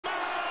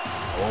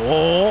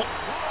Oh!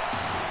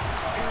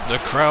 The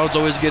crowds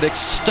always get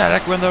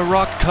ecstatic when The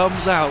Rock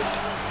comes out.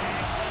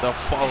 The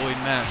following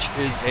match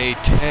is a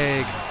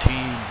tag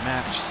team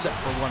match set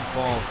for one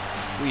fall.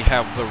 We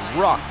have The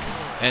Rock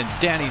and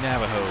Danny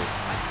Navajo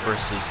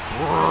versus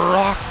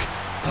Brock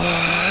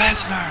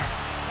Lesnar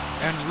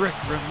and Rick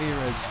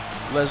Ramirez.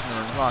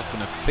 Lesnar and Rock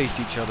going to face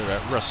each other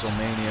at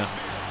WrestleMania.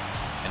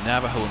 And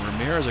Navajo and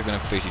Ramirez are going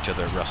to face each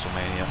other at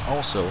WrestleMania.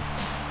 Also,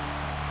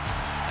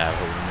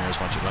 Navajo and Ramirez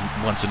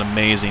wants an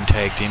amazing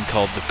tag team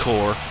called The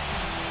Core.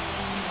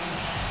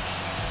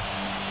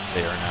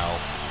 They are now,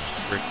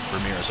 Rick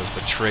Ramirez has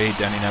betrayed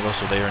Danny Navajo,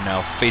 so they are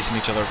now facing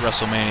each other at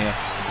WrestleMania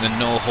in a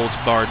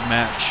no-holds-barred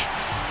match.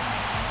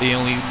 The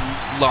only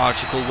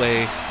logical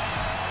way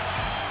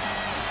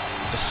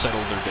to settle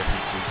their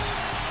differences.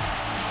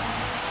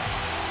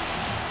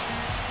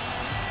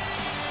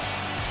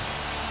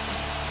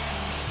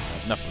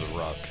 Enough of The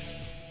Rock.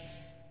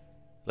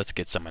 Let's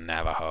get some of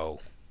Navajo.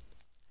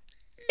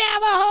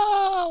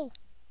 Navajo!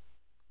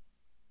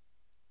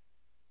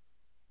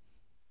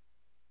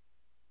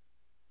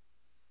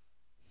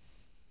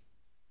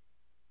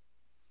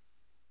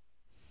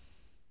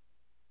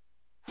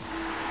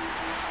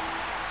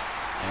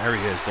 There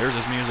he is. There's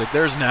his music.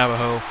 There's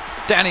Navajo.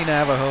 Danny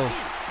Navajo.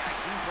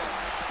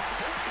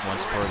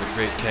 Once part of the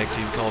great tag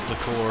team called The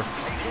Core.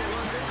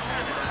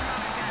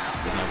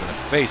 He's now going to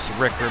face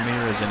Rick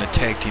Ramirez in a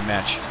tag team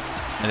match.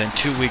 And then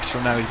 2 weeks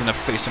from now, he's going to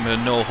face him in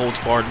a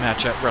no-holds-barred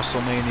match at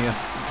WrestleMania.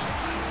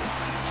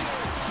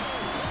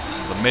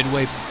 This is the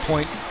midway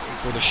point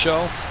for the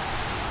show.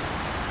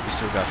 We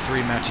still got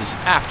 3 matches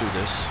after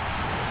this.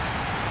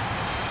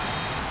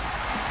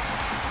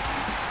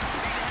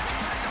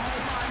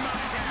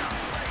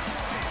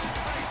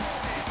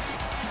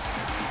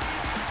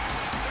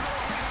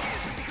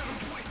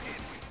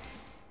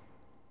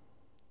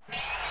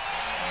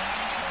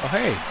 Oh,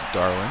 hey,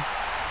 darling.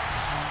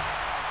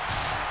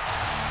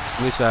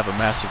 At least I have a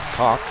massive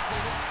cock.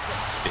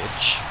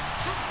 Bitch.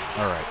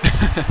 Alright.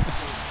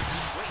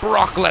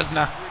 Brock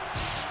Lesnar.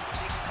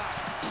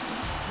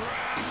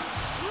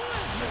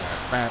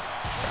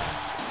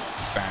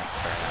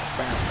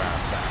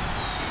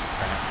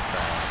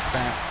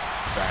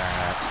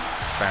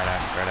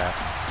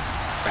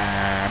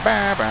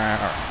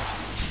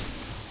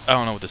 I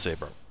don't know what to say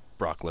about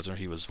Brock Lesnar.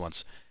 He was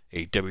once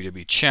a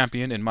WWE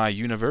champion in my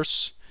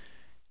universe.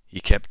 He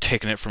kept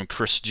taking it from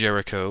Chris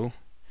Jericho.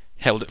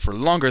 Held it for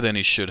longer than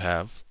he should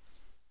have.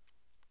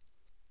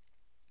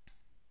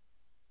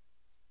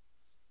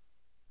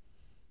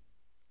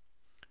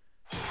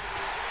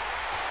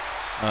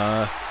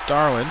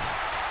 Darwin,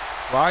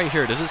 why are you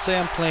here? Does it say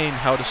I'm playing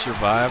How to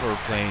Survive or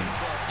playing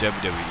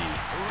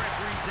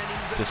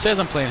WWE? It says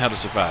I'm playing How to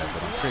Survive,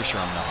 but I'm pretty sure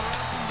I'm not.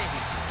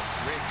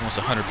 Almost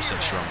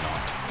 100% sure I'm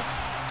not.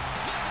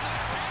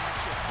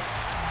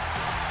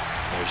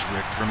 There's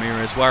Rick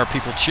Ramirez. Why are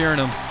people cheering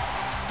him?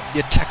 You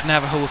attack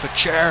Navajo with a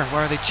chair.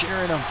 Why are they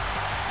cheering him?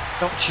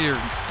 Don't cheer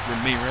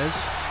Ramirez.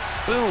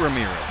 Boo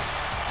Ramirez.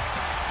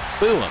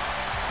 Boo him.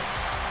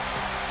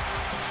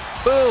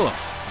 Boo him.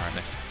 Alright,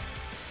 next.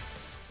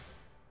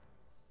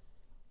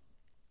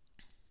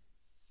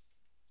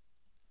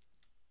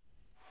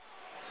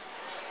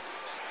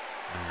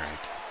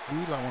 Alright.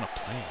 Who do I want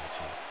to play as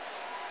here?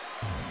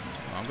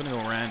 I'm going to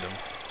go random.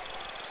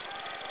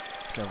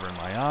 Covering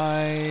my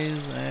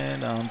eyes,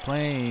 and I'm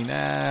playing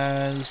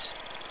as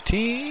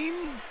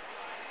Team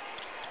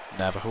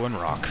Navajo and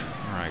Rock.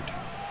 Alright.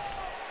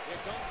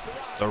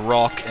 The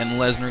Rock and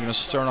Lesnar are going to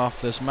start off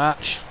this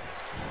match.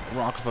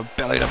 Rock with a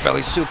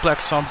belly-to-belly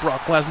suplex on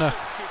Brock Lesnar.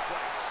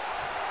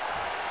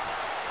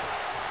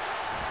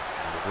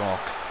 And the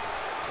Rock.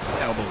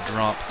 Elbow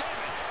drop.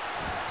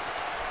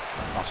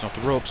 Knocks off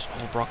the ropes.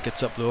 Oh, Brock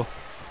gets up though.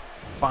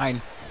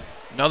 Fine.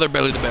 Another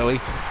belly-to-belly.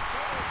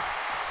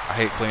 I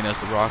hate playing as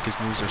The Rock. His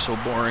moves are so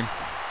boring.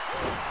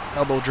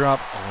 Elbow drop.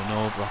 Oh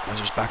no, Brock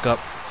Lesnar's back up.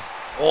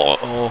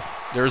 Oh,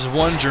 there's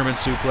one German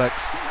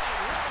suplex.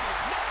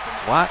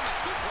 What?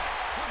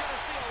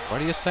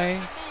 What are you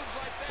saying?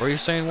 What are you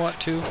saying what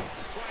to?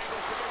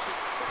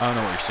 I don't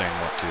know what you're saying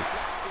what to.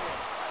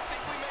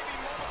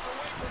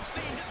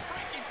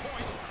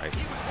 Right.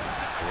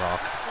 The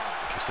Rock.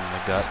 Kicks him in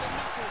the gut.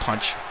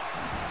 Punch.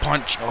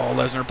 Punch. Oh,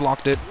 Lesnar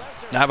blocked it.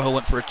 Navajo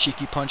went for a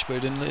cheeky punch,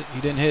 but he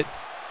didn't hit.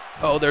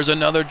 Oh, there's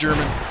another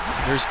German.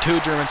 There's 2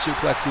 German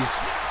suplexes.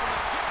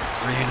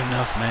 3 ain't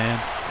enough, man.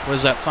 What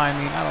does that sign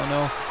mean? I don't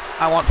know.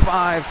 I want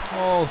 5.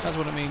 Oh, that's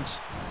what it means.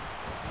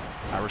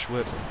 Irish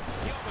whip.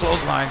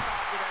 Clothesline.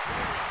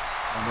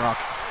 Come on, Rock.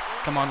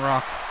 Come on,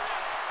 Rock.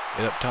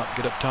 Get up top,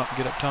 get up top,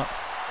 get up top.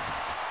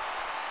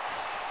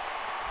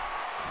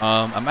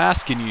 I'm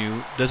asking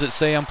you, does it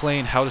say I'm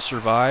playing How to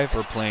Survive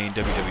or playing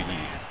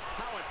WWE?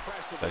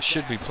 So I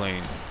should be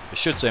playing, it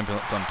should say I'm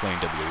playing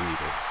WWE,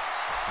 but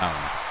I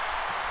don't know.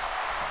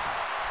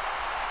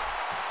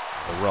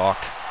 The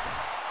Rock.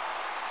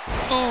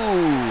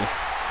 Ooh!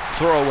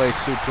 Throwaway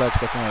suplex.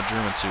 That's not a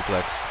German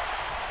suplex.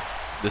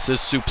 This is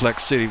Suplex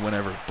City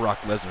whenever Brock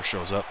Lesnar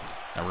shows up.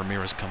 Now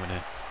Ramirez coming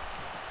in.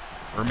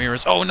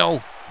 Ramirez. Oh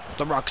no!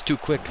 The Rock's too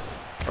quick.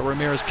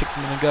 Ramirez kicks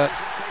him in the gut.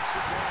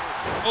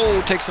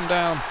 Oh, takes him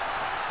down.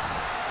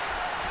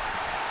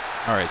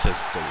 All right, it says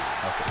delete.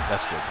 Okay,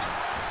 that's good.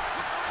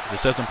 It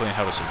says I'm playing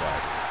How to Survive.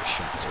 I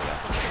shouldn't say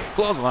that.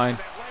 Clothesline.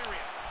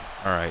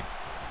 All right,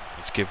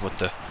 let's give what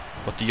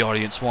the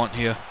audience want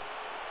here.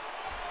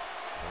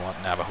 I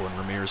want Navajo and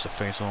Ramirez to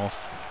face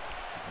off.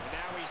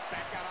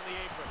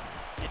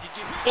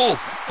 Oh,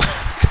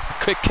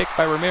 quick kick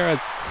by Ramirez.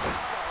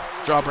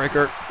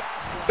 Jawbreaker.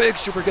 Big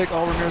super kick.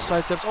 Oh, Ramirez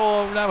sidesteps.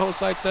 Oh, Navajo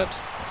sidesteps.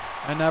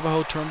 And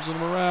Navajo turns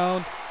him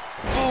around.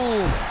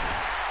 Boom.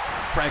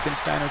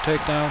 Frankensteiner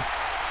takedown.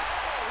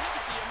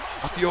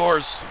 Up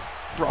yours,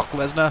 Brock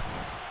Lesnar.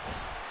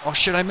 Oh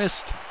shit, I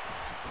missed.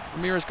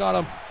 Ramirez got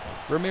him.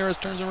 Ramirez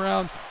turns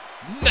around.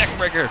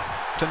 Neckbreaker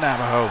to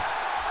Navajo.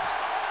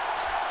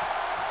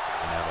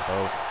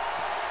 Navajo.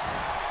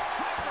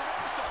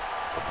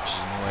 Pushes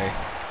him away.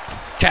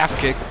 Calf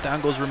kick. Down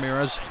goes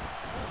Ramirez.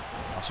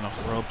 Bouncing off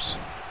the ropes.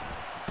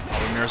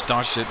 Oh, Ramirez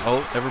dodged it.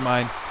 Oh, never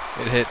mind.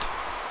 It hit.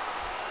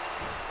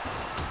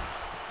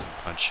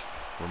 Punch.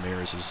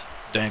 Ramirez is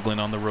dangling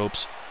on the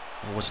ropes.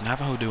 Oh, what's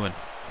Navajo doing?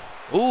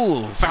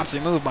 Ooh, fancy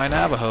move by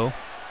Navajo.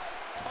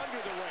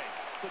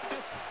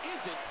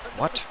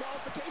 What?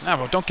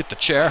 Navajo, don't get the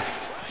chair.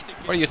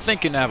 What are you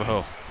thinking,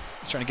 Navajo?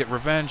 He's trying to get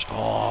revenge.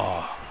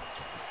 Oh.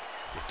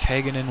 You're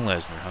tagging in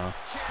Lesnar, huh?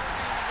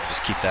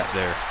 Just keep that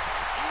there.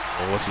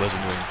 Oh, what's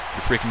Lesnar doing?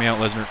 You're freaking me out,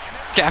 Lesnar.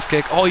 Calf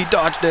kick. Oh, he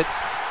dodged it.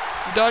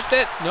 He dodged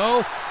it.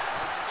 No.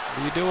 What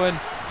are you doing?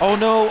 Oh,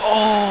 no.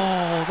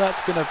 Oh,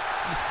 that's gonna...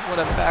 What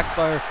a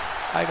backfire.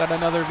 I got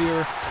another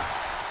viewer.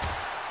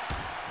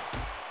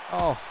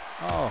 Oh.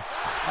 Oh.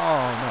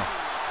 Oh, no.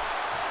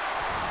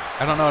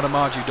 I don't know how to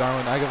mod you,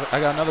 Darwin. I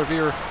got another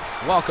viewer.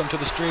 Welcome to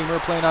the stream. We're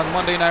playing on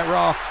Monday Night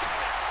Raw.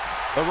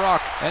 The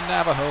Rock and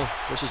Navajo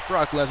versus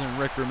Brock Lesnar and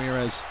Rick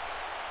Ramirez.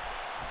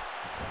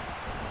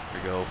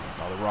 Here we go.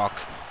 Now The Rock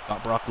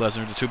got Brock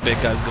Lesnar. The two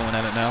big guys going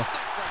at it now.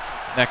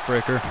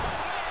 Neckbreaker.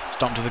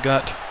 Stomp to the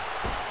gut.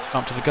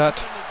 Stomp to the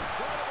gut.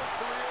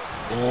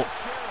 Oh.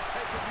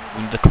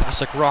 The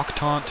classic Rock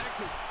taunt.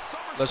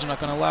 Lesnar not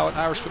going to allow it.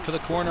 Irish whip to the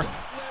corner.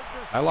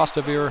 I lost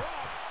a viewer.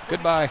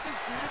 Goodbye.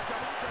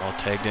 All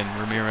tagged in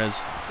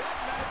Ramirez.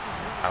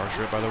 Irish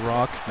whip by The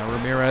Rock. Now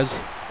Ramirez.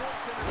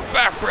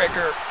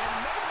 Backbreaker.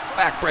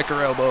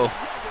 Backbreaker elbow.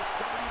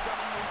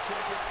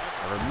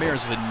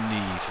 Ramirez with a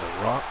knee to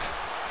The Rock.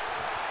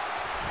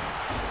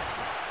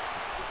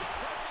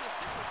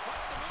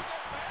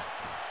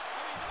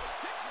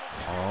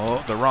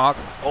 Oh, The Rock.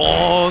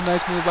 Oh,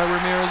 nice move by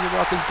Ramirez. The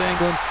Rock is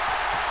dangling.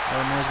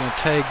 Ramirez going to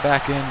tag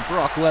back in.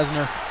 Brock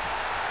Lesnar.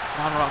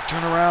 Come on, Rock,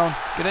 turn around.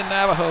 Get in,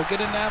 Navajo.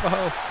 Get in,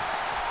 Navajo.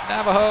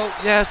 Navajo.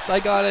 Yes, I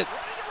got it.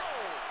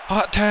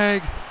 Hot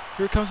tag.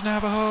 Here comes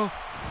Navajo.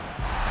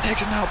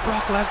 Takes it now,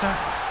 Brock Lesnar.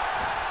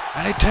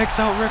 And he takes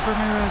out Rick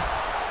Ramirez.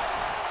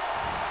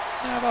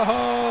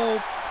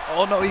 Navajo.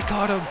 Oh, no, he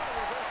caught him.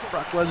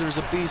 Brock Lesnar is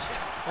a beast.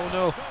 Oh,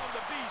 no.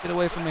 Get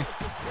away from me.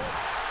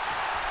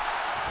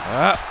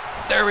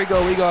 There we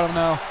go. We got him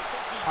now.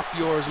 Up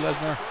yours,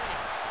 Lesnar.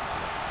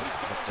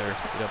 Up there.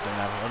 Get up there,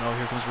 Navajo. Oh, no,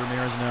 here comes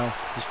Ramirez now.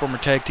 His former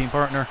tag team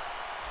partner.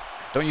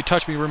 Don't you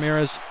touch me,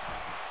 Ramirez.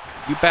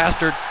 You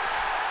bastard.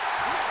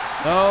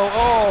 No.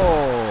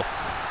 Oh.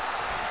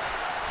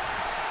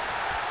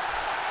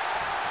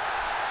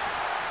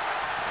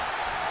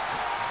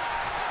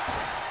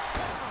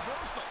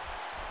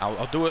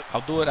 I'll do it.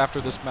 I'll do it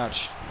after this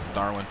match,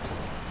 Darwin. Oh,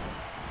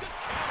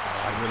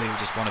 I really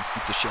just want to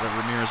beat the shit out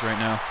of Ramirez right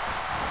now.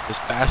 This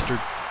bastard.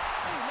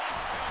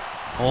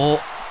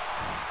 Oh.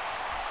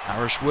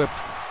 Irish whip.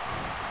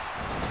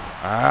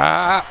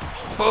 Ah.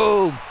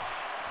 Boom.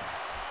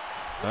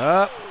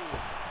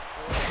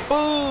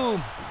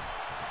 Boom.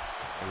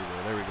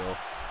 There we go.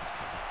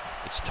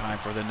 It's time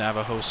for the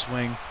Navajo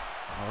swing.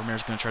 Oh,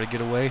 Ramirez going to try to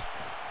get away.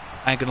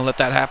 I ain't going to let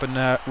that happen,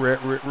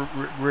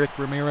 Rick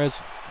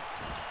Ramirez.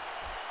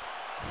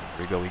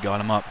 There we go. We got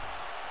him up.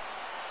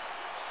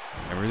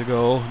 There we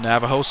go.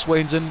 Navajo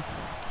swings in.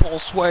 Full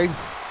swing.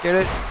 Get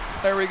it.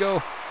 There we go.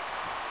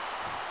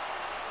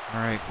 All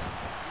right.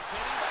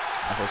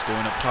 Navajo's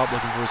going up top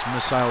looking for his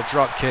missile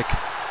drop kick.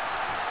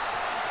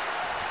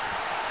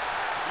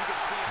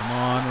 Come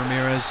on,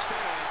 Ramirez.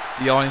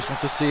 The audience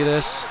wants to see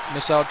this.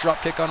 Missile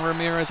drop kick on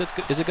Ramirez.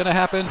 Is it going to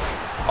happen?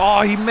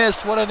 Oh, he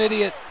missed. What an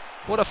idiot.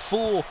 What a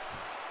fool.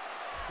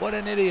 What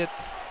an idiot.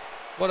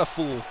 What a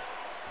fool.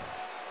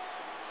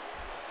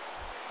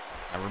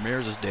 Now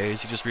Ramirez is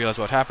dazed. He just realized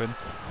what happened.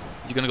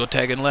 He's going to go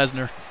tag in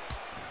Lesnar.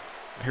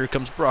 Here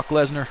comes Brock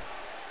Lesnar.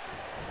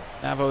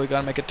 Navajo, we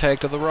got to make a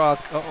tag to The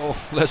Rock. Uh-oh.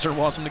 Lesnar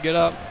wants him to get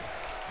up.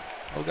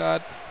 Oh,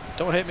 God.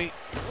 Don't hit me.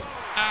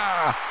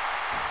 Ah.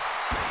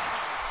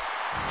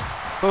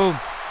 Boom.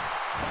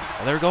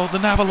 Oh, there we go. The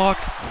Navalock.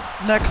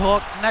 Neck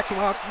lock. Neck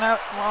lock. Neck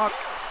lock.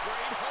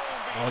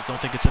 Oh, I don't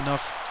think it's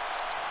enough.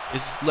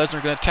 Is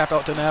Lesnar going to tap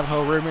out to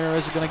Navajo?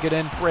 Ramirez is going to get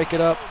in. Break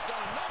it up.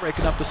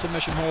 Breaking up the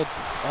submission hold.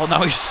 Oh,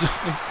 now he's...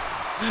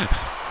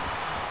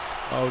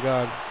 Oh,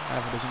 God.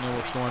 Navajo doesn't know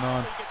what's going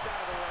on.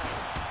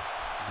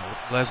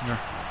 Lesnar.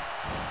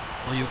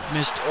 Oh, you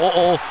missed.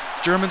 Oh,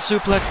 German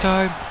suplex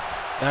time.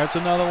 That's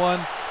another one.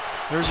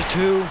 There's a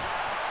 2.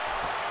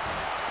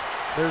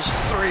 There's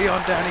 3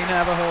 on Danny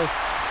Navajo.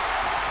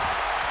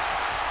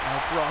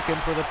 Now Brock in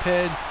for the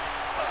pin.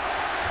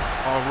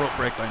 Oh, rope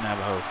break by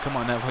Navajo. Come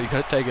on, Navajo. You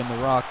gotta tag in the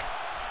Rock.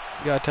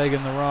 You gotta tag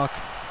in the Rock.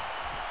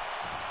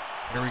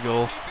 Here we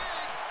go.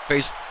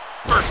 Face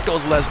first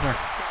goes Lesnar.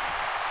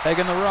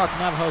 Tagging the Rock,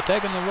 Navajo,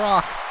 tagging the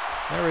Rock.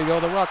 There we go,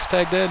 the Rock's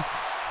tagged in.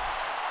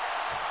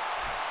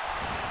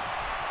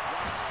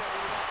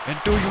 And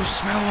do you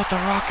smell what the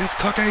Rock is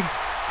cooking?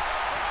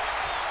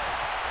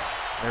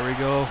 There we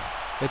go.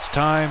 It's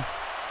time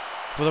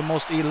for the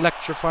most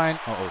electrifying.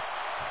 Uh-oh.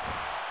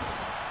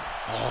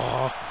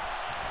 Oh,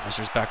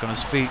 Lesnar's back on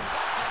his feet.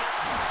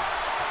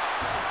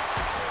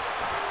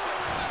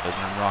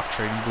 Lesnar and Rock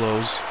trading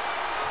blows.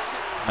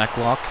 Neck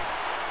lock.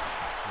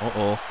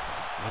 Uh-oh.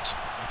 What's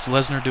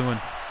Lesnar doing?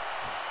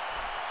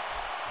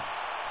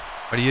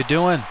 What are you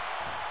doing?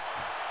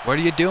 What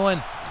are you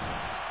doing?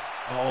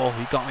 Oh,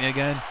 he got me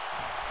again.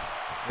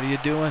 What are you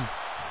doing?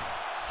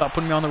 Stop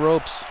putting me on the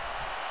ropes.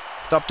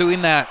 Stop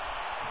doing that.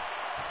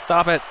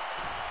 Stop it.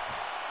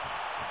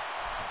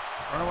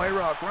 Run away,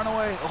 Rock. Run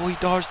away. Oh, he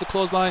dodged the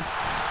clothesline.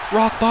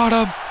 Rock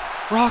bottom.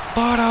 Rock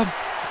bottom.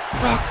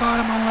 Rock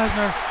bottom on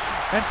Lesnar.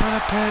 And for the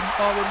pin.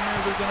 Oh,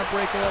 Ramirez is going to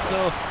break it up,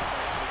 though.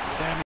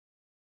 Damn it.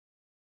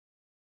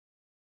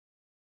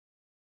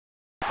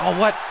 Oh,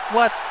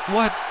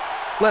 what?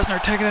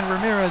 Lesnar taking in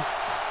Ramirez.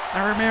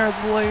 And Ramirez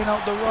laying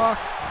out the Rock.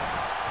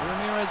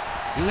 Ramirez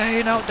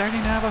laying out Danny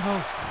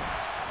Navajo.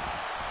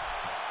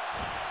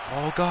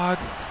 Oh, God.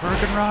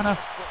 Hurricane Rana.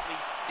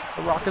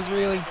 The Rock is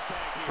reeling.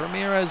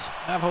 Ramirez.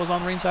 Navajo's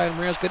on ringside.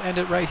 Ramirez could end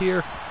it right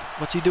here.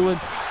 What's he doing?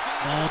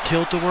 Oh,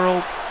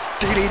 tilt-a-whirl.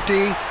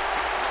 DDT.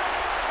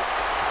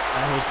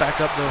 Navajo's back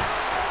up, though.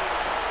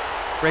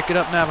 Break it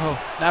up, Navajo.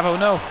 Navajo,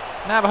 no.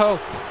 Navajo.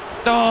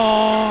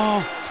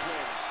 No.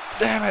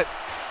 Damn it.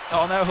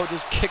 Oh, Navajo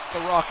just kicked the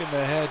Rock in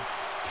the head.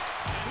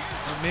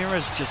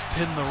 Ramirez just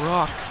pinned the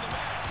Rock.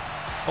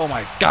 Oh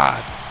my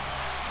God.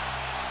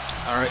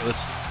 All right,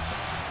 that's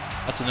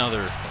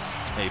another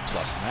A+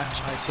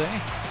 match, I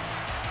say.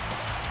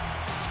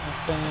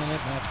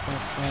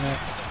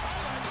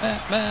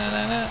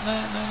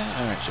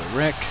 All right, so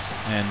Rick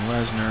and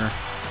Lesnar.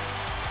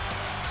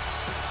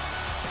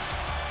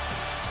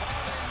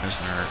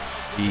 Lesnar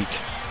beat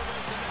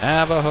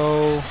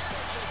Navajo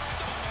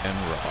and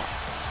Raw.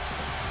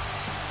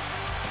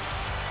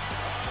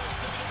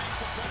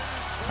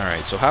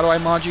 Alright, so how do I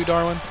mod you,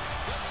 Darwin?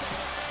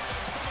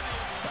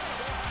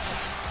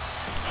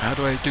 How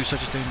do I do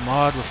such a thing?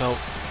 Mod without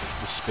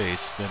the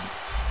space, then,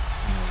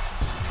 you know.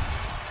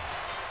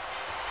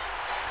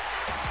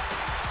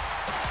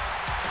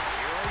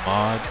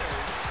 Mod.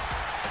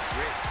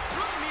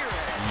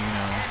 You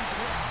know.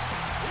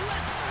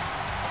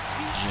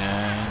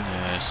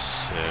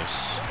 Genesis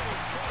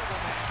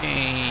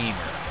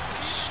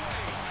Gamers.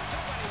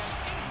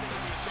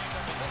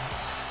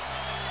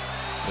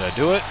 Did I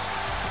do it?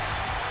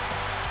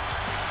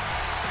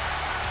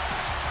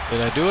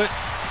 Did I do it?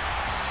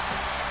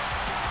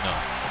 No.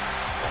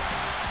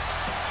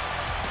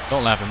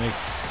 Don't laugh at me.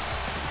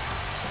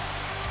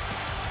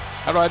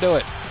 How do I do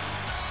it?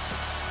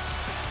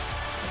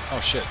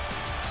 Oh shit.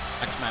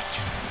 Next match.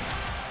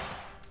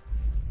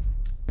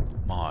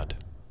 Mod.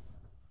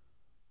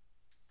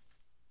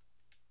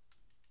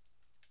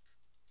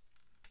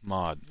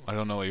 Mod. I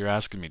don't know what you're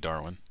asking me,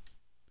 Darwin.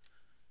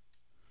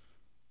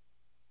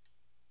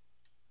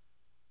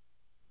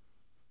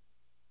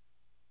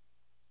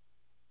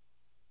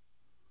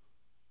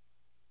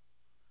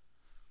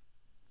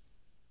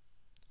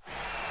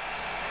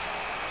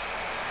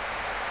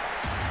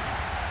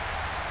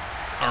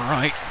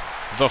 Alright,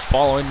 the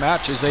following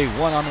match is a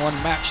one-on-one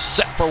match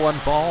set for one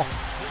fall.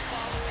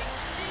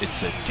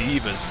 It's a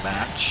Divas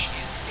match.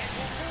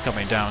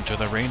 Coming down to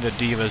the Reign of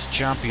Divas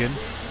champion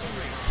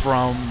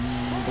from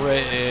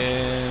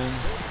Britain.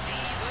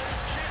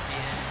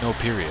 No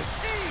period.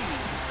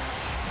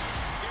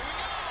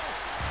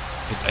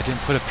 I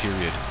didn't put a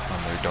period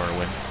on there,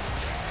 Darwin.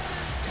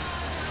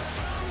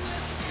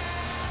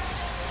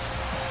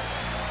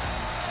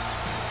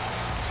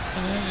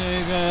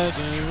 You got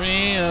to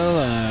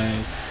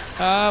realize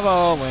I've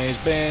always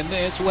been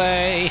this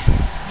way.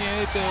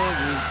 You told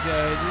me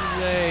to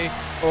say,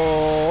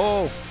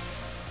 oh.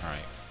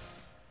 Alright.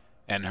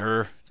 And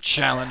her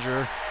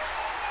challenger.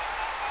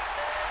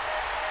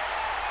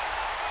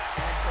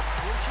 And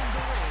approaching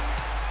the ring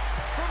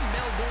from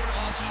Melbourne,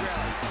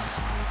 Australia.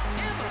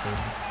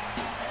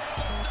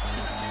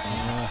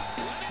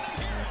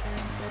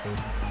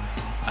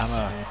 I'm a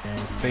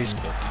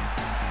Facebook.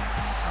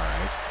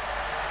 Alright.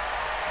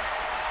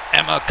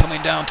 Emma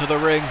coming down to the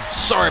ring.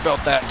 Sorry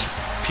about that,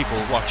 people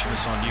watching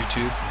this on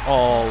YouTube.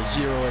 All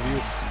 0 of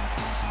you.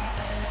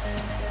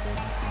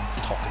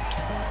 Talking to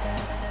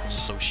my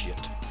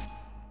associate.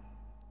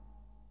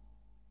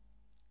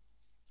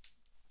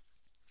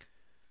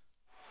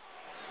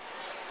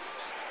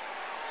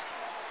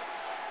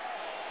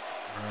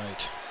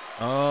 Alright.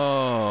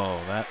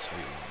 Oh, that's how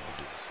you want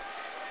to do it.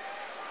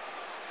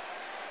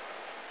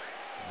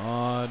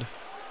 Odd.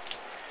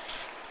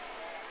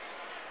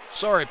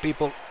 Sorry,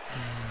 people.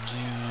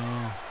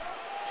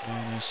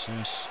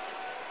 Genesis.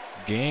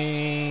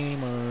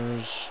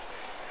 Gamers.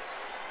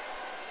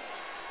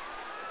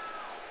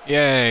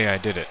 Yay, I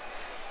did it.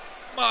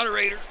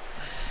 Moderator.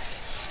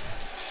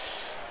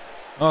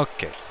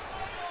 Okay.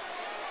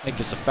 Make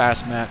this a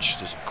fast match.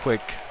 Just a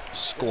quick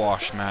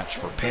squash match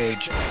for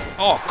Paige.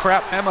 Oh,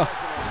 crap, Emma.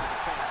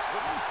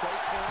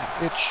 That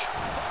bitch.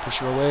 Push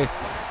her away.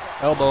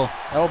 Elbow.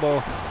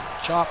 Elbow.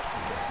 Chop.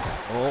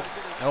 Oh,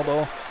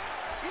 elbow.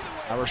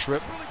 Irish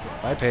whip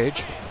by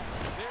Paige.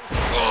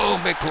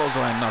 Oh, big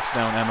clothesline knocks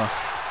down Emma.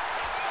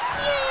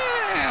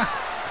 Yeah.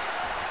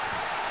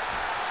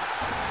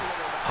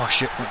 Oh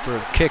shit, went for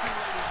a kick.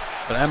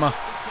 But Emma,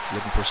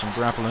 looking for some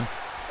grappling.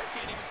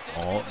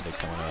 Oh, they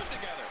come in a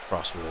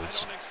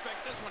crossroads.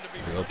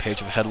 Here we go,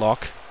 Paige with a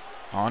headlock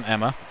on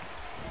Emma.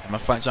 Emma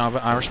fights out of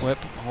an Irish whip.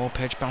 Oh,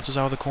 Paige bounces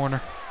out of the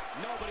corner.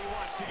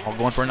 Oh,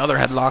 going for another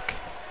headlock.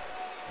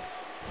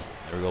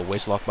 There we go,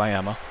 waistlock by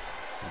Emma.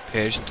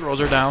 Paige throws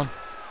her down.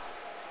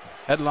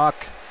 Headlock.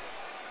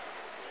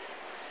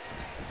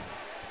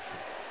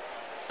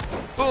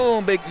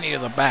 Boom, big knee to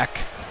the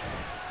back.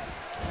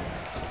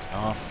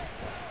 Off.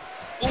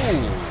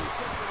 Ooh.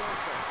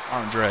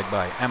 Arm drag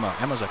by Emma.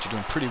 Emma's actually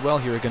doing pretty well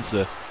here against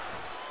the...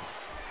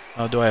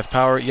 Oh, do I have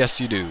power?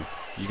 Yes, you do.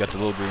 You got the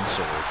little green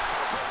sword.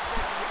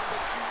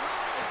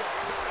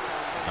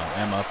 Now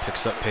Emma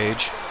picks up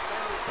Paige.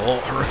 Oh,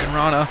 Hurricane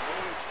Rana.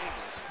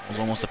 That was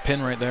almost a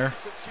pin right there.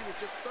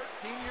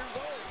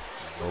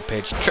 Oh,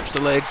 Paige trips the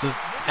legs of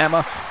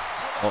Emma.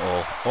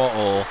 Uh-oh.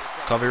 Uh-oh.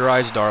 Cover your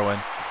eyes, Darwin.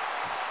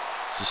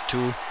 Just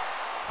too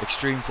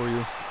extreme for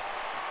you.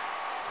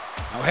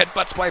 Now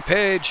headbutts by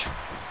Paige.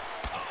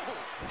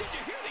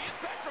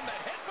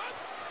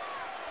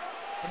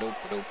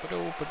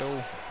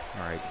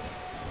 Alright.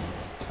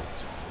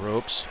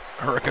 Ropes.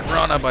 Hurricane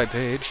Rana by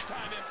Paige.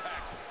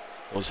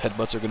 Those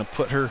headbutts are going to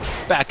put her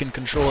back in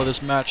control of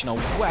this match. Now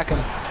whacking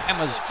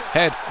Emma's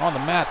head on the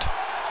mat.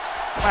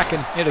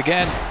 Whacking it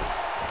again.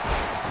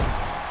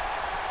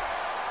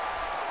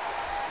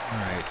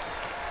 Alright.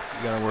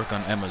 You got to work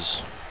on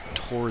Emma's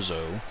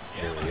torso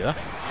area.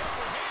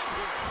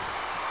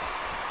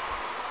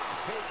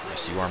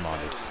 Yes, you are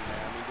modded.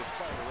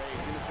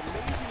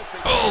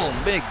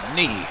 Boom! Big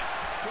knee.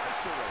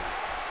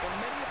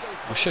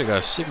 Oh shit, I got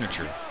a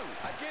signature.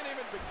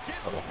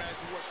 Uh-oh.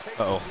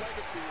 Uh-oh.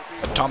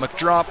 Atomic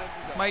drop.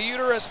 My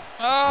uterus.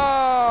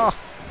 Ah!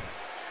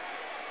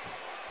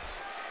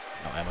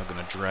 Now Emma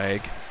gonna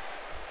drag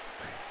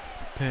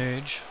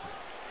Paige.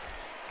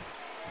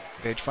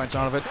 Paige fights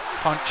out of it.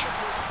 Punch.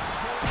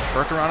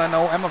 Hurricanrana.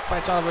 No, Emma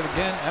fights out of it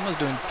again. Emma's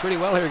doing pretty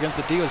well here against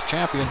the Divas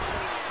champion.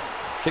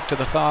 Kick to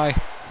the thigh.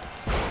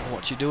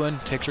 What's she doing?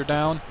 Takes her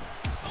down.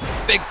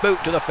 Big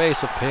boot to the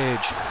face of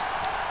Paige.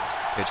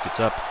 Paige gets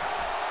up.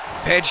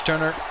 Paige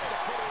Turner.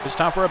 It's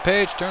time for a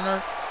Paige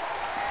Turner.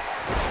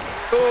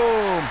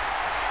 Boom!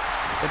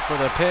 In for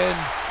the pin.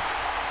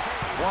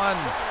 1,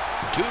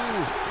 2.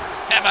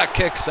 Emma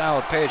kicks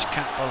out. Paige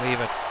can't believe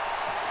it.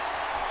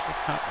 She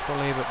can't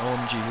believe it.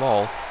 OMG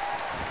lol.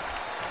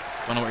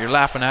 Don't know what you're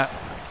laughing at.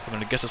 I'm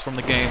gonna guess it's from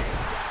the game.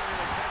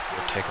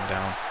 We'll take him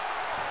down.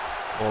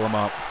 Pull him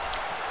up.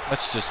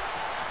 Let's just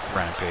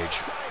rampage.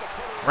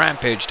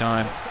 Rampage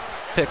time.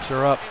 Picks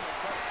her up.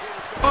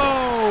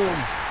 Boom!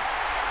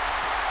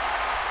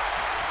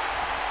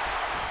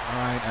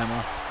 Alright,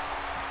 Emma.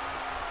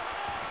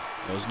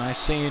 It was nice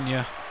seeing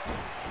you.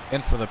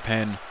 In for the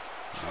pin.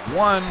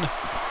 1,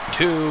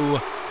 2,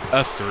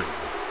 a 3.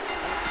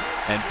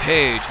 And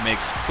Paige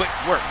makes quick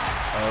work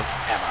of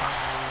Emma.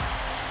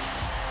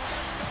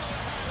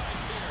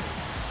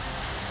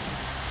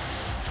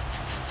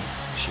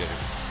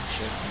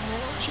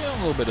 She had a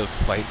little bit of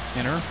fight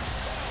in her.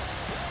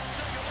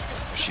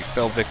 She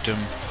fell victim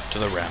to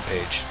the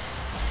rampage.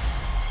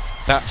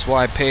 That's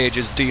why Paige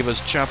is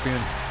Divas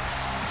champion.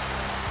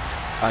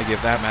 I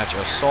give that match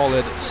a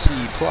solid C+.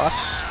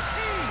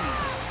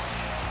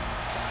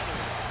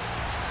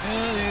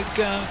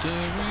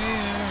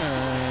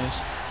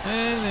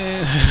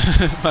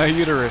 My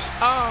uterus.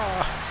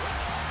 Ah!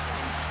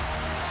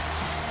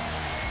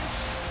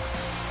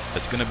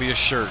 It's gonna be a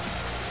shirt.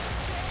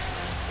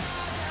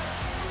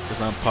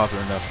 Because I'm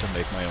popular enough to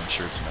make my own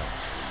shirts now.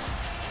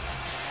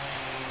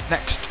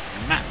 Next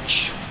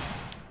match.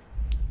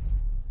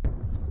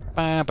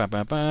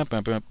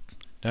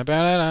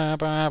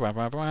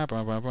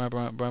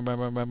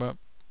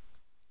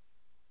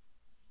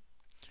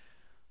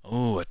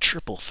 Oh, a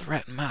triple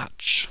threat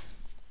match.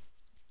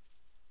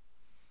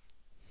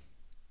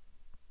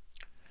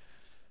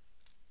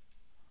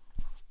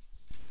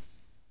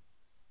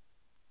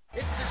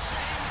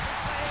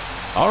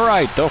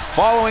 Alright, the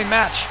following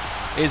match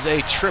is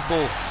a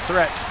triple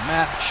threat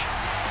match.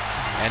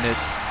 And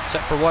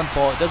except for one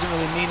fall, it doesn't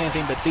really mean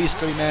anything, but these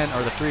 3 men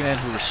are the 3 men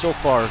who are so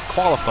far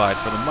qualified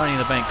for the Money in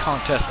the Bank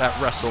contest at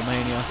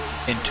WrestleMania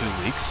in 2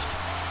 weeks.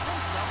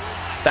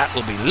 That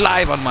will be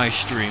live on my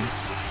stream.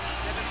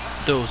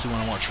 Those who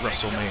want to watch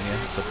WrestleMania,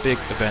 it's a big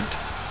event.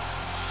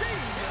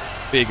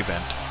 Big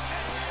event.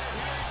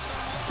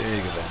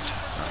 Big event.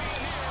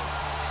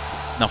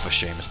 Alright. Enough of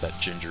Sheamus, that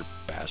ginger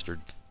bastard.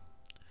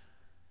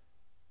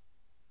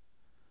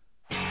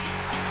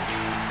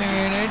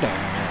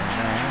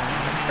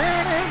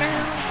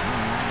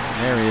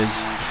 There he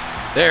is.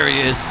 There he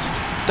is.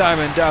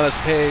 Diamond Dallas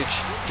Page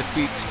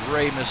defeats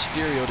Rey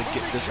Mysterio to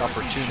get this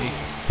opportunity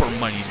for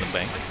Money in the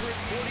Bank.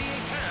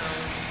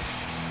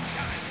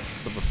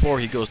 But before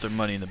he goes through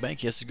Money in the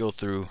Bank, he has to go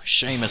through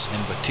Sheamus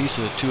and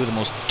Batista, two of the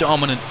most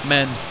dominant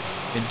men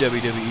in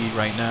WWE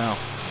right now.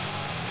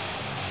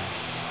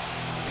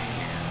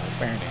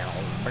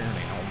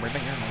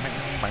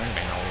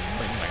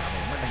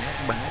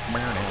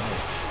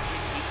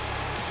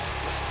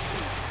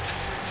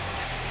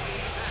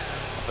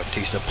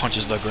 Batista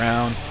punches the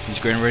ground. He's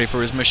getting ready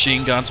for his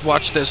machine guns.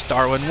 Watch this,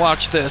 Darwin.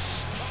 Watch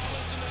this.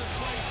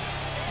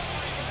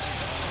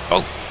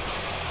 Oh!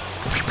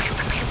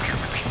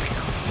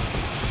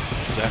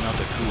 Is that not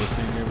the coolest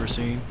thing we've ever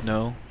seen?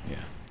 No?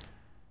 Yeah.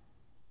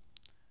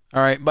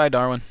 Alright, bye,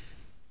 Darwin.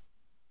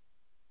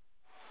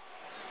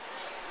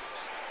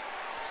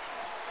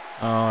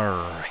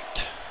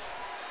 Alright.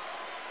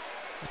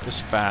 Make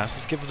this fast.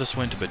 Let's give this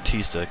win to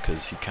Batista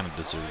because he kind of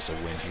deserves a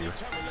win here.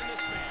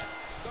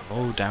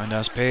 Oh, Diamond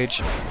Dallas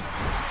Page.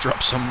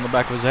 Drops some in the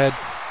back of his head.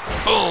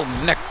 Boom!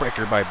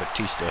 Neckbreaker by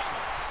Batista.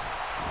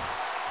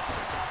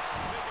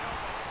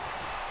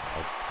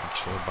 Oh,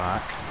 punch to the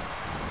back.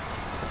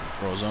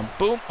 Throws him.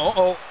 Boom!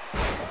 Uh-oh!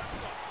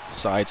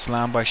 Side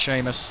slam by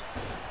Sheamus.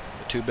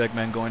 The two big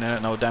men going at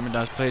it. Now Diamond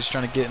Dallas Page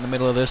trying to get in the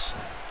middle of this.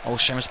 Oh,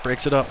 Sheamus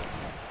breaks it up.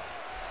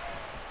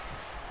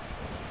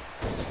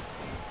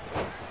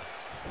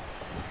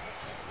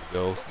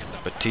 Go.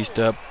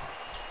 Batista.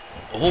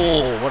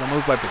 Oh, what a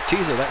move by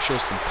Batista. That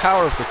shows some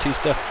power of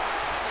Batista.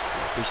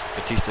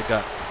 Batista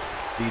got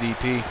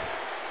DDP.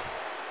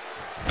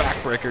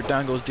 Backbreaker.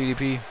 Down goes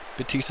DDP.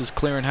 Batista's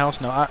clearing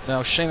house.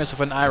 Now Sheamus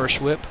with an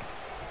Irish whip.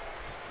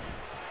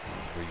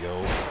 Here we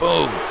go.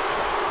 Boom!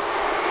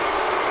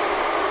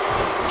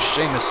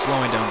 Sheamus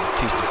slowing down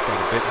Batista quite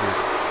a bit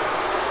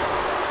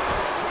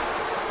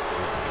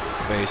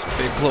here. Base.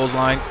 Big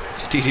clothesline.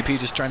 DDP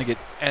just trying to get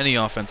any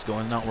offense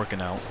going. Not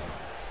working out.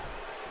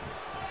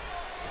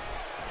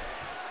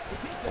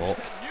 Oh.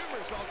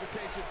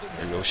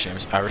 There goes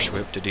Sheamus. Irish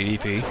whip to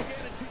DDP.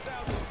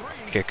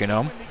 Kicking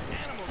him.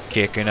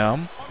 Kicking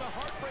him.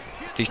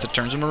 Batista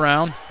turns him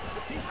around.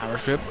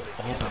 Irish whip.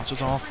 Oh,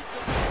 bounces off.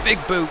 Big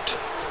boot.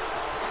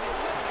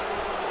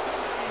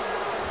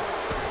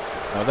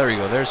 Oh, there you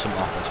go. There's some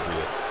offense for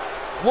you.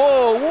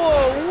 Whoa,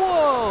 whoa,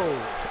 whoa!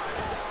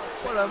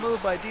 What a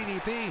move by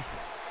DDP.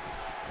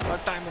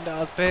 What Diamond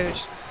Dallas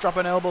Page.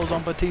 Dropping elbows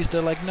on Batista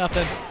like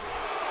nothing.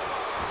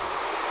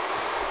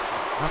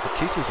 Oh,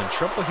 Batista's in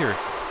trouble here.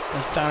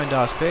 That's Diamond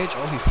Dallas Page.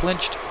 Oh, he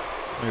flinched.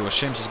 There you go.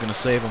 Sheamus is going to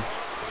save him.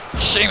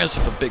 Sheamus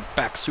with a big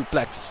back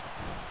suplex.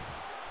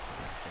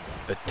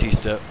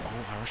 Batista.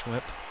 Oh, Irish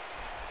whip.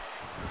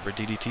 For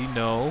DDT,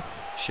 no.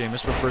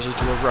 Sheamus reverses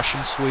to a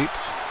Russian sweep.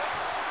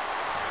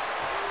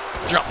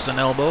 Drops an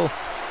elbow.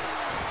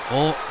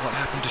 Oh, what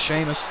happened to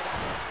Sheamus?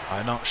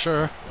 I'm not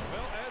sure.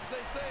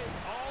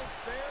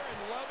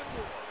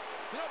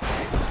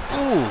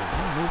 Ooh,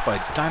 move by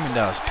Diamond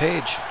Dallas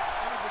Page.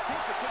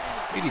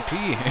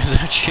 DDP is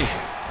actually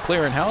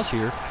clearing house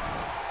here.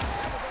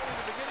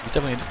 He's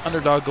definitely an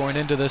underdog going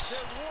into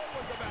this.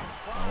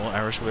 Oh,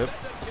 Irish whip.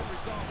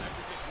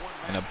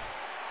 And a...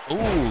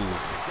 Ooh!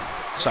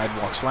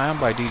 Sidewalk slam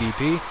by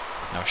DDP.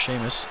 Now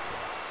Sheamus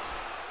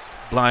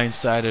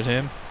blindsided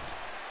him.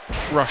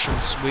 Russian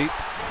sweep.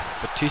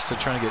 Batista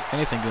trying to get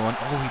anything going.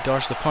 Oh, he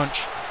dodged the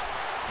punch.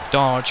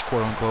 Dodge,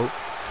 quote unquote.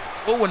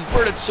 Oh,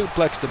 inverted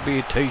suplex to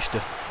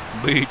Batista.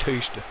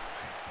 Batista.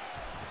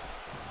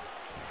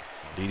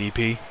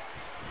 DDP.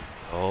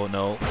 Oh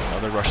no,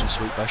 another Russian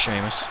sweep by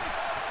Sheamus.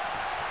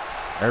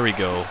 There we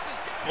go.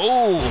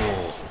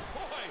 Oh!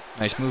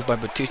 Nice move by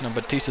Batista. Now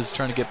Batista's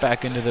trying to get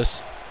back into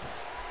this.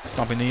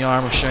 Stomping the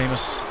arm of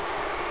Sheamus.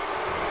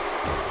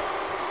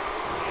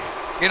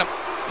 Get him!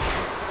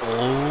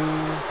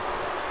 Oh.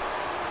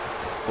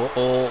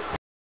 Uh-oh.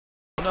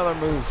 Another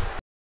move.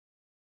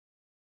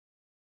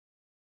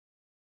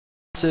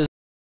 This is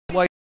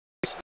White.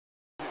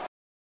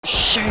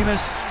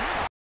 Sheamus.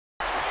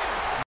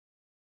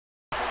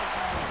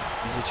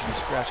 He's itching and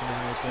scratching,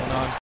 doesn't know what's going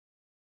on.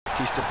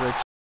 Batista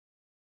breaks.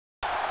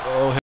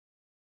 Oh,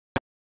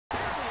 I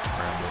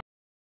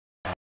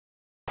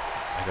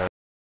got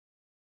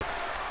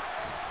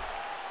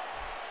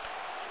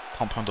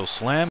Pompondo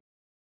slam.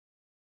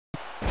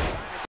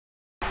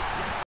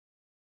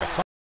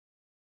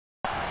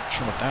 Not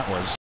sure what that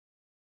was.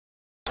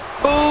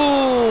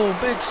 Oh,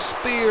 big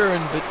spear,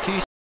 and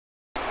Batista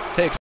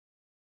takes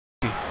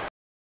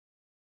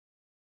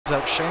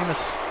out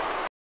Sheamus.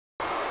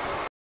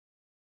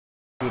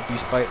 With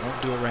Beast Bite,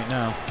 won't do it right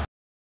now.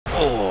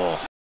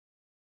 Oh,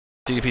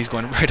 DDP's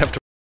going right up to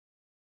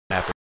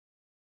happen.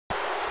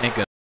 Ain't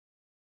gonna.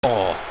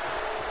 Oh,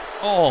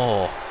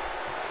 oh.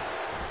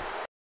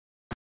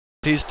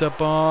 Batista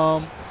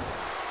bomb.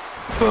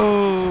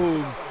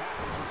 Boom.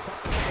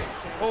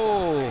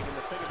 Oh.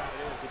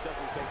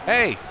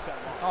 Hey,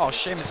 Oh,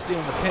 Sheamus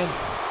stealing the pin.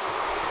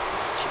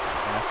 Cheap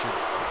bastard.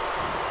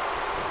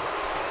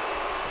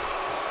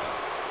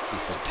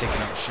 He's still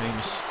taking out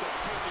Sheamus.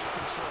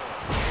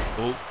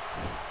 Oh.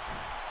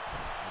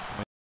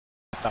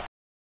 Stop.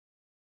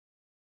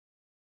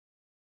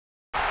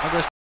 I'm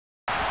gonna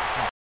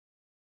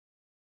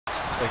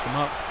stake him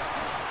up.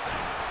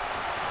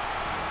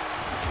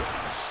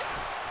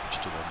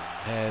 Just to the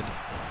head.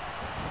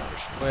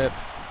 Irish whip.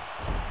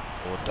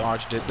 Oh,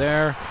 dodged it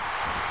there.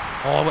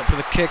 Oh, I went for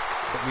the kick,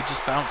 but we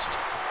just bounced.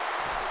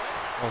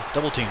 Oh,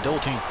 double team, double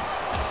team.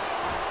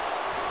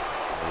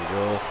 There we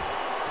go.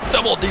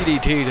 Double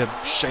DDT to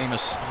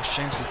Sheamus. Oh,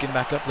 Sheamus is getting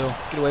back up though.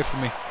 Get away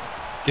from me.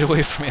 Get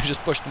away from me. I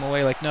just pushed him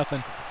away like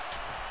nothing.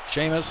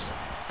 Sheamus.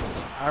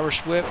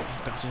 Irish whip.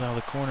 He bounces out of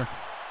the corner.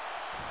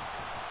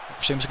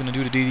 Sheamus is going to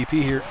do the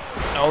DDP here.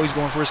 Oh, he's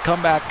going for his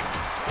comeback.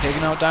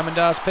 Taking out Diamond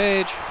Dallas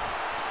Page.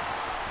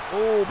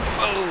 Oh,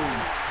 boom.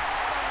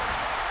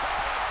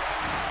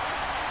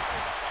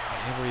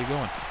 Hey, where are you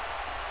going?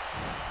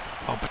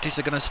 Oh,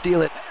 Batista going to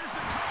steal it.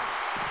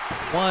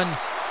 1,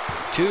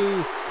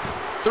 2,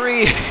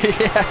 3. Yeah.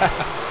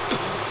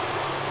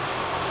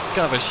 It's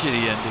kind of a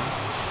shitty ending,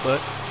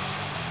 but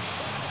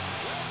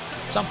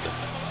it's something.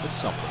 It's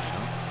something, you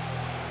know.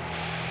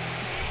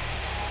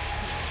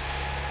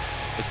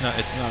 It's not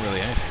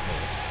really anything.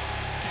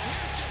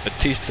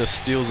 Batista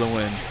steals a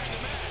win.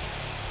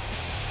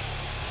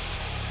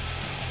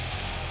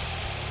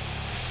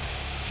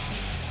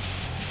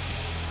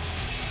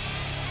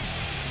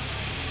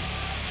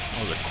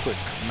 That was a quick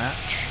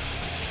match.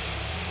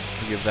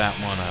 We'll give that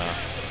one a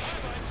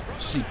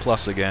C+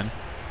 again.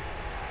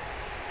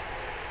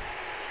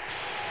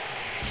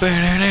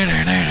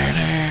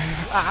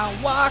 I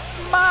walk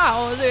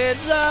miles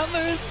inside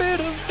this bit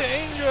of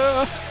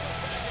danger.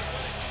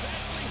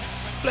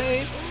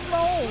 Play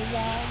alone,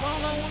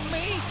 follow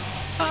me.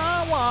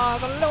 I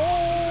walk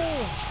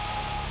alone.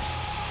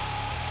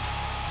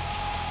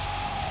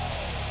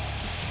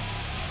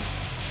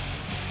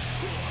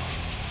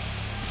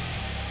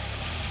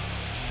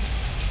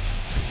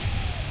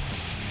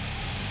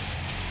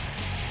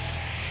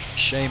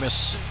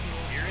 Sheamus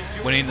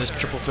winning this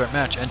triple threat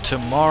match, and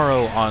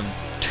tomorrow on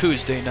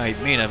Tuesday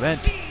night main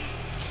event,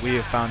 we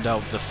have found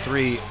out the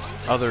 3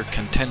 other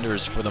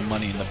contenders for the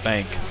Money in the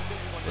Bank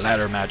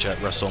ladder match at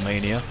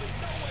WrestleMania.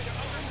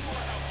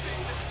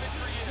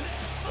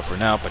 But for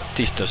now,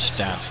 Batista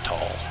stands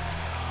tall.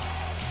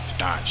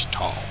 Stands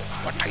tall,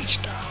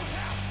 Batista.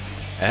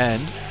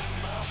 And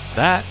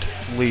that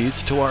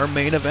leads to our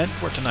main event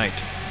for tonight.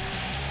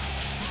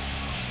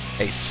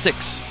 A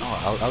 6.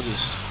 Oh, I'll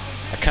just.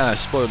 I kind of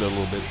spoiled it a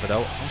little bit, but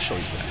I'll show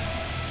you guys.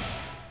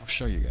 I'll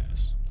show you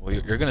guys. Well,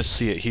 you're going to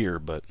see it here,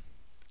 but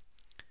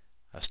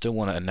I still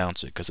want to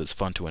announce it because it's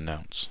fun to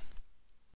announce.